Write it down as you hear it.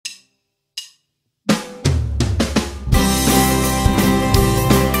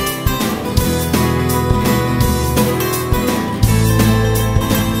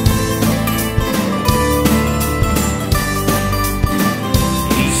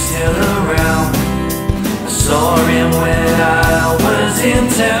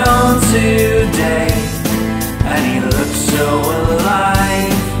town today, and he looked so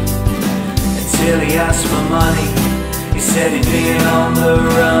alive, until he asked for money. He said he'd been on the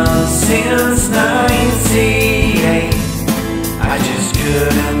run since 98. I just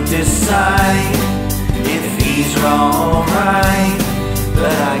couldn't decide if he's wrong or right,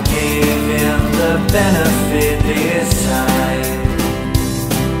 but I gave him the benefit this time.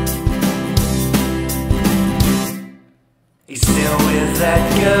 He's still with that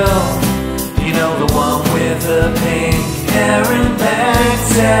girl, you know, the one with the pink hair and back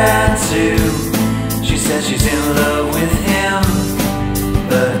tattoo. She says she's in love with him,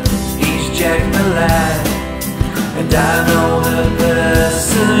 but he's Jack the Lad. And I know the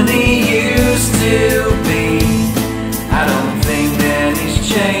person he used to be. I don't think that he's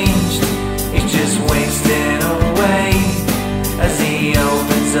changed, he's just wasting away as he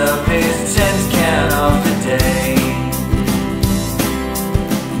opens up his 10th can of the day.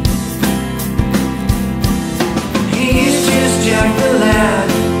 He's just Jack the Lad,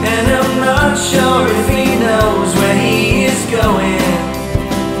 and I'm not sure if he knows where he is going.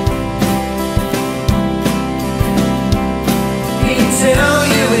 Tell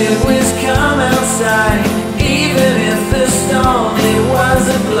you it was come outside, even if the storm it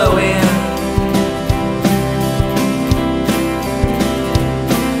wasn't blowing.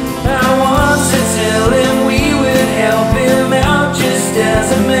 I want to tell him we would help him out just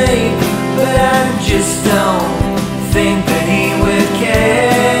as a mate, but I just don't think that he would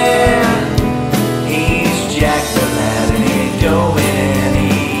care. He's Jack the Lad and he ain't going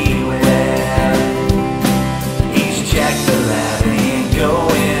anywhere. He's Jack the Lad and he ain't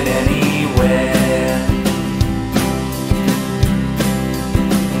going anywhere.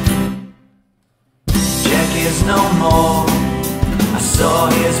 Jack is no more. I saw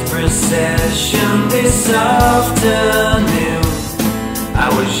his procession this afternoon. I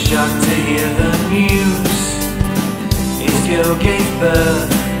was shocked to hear the news. His girl gave birth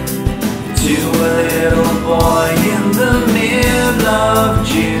to a little boy in the middle of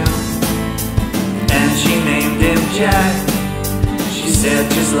June, and she named him Jack. She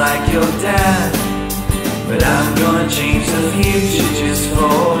said, just like your dad, but I'm gonna change the future just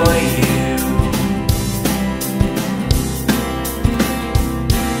for you.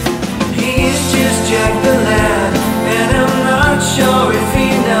 He's just Jack the Lad, and I'm not sure if he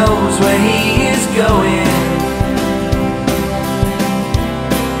knows where he is going.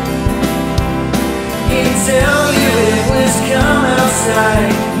 He'd tell you it was come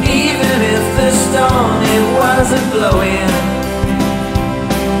outside, even if the storm it wasn't blowing.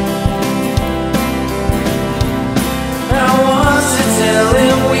 I want to tell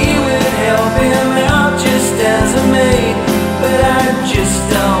him we would help him out just as a mate, but I just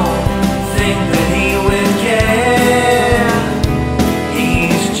don't think that he would care.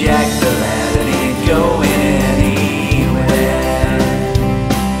 He's Jack the Lad and he ain't going anywhere.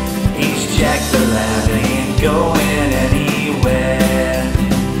 He's Jack the Lad and he ain't going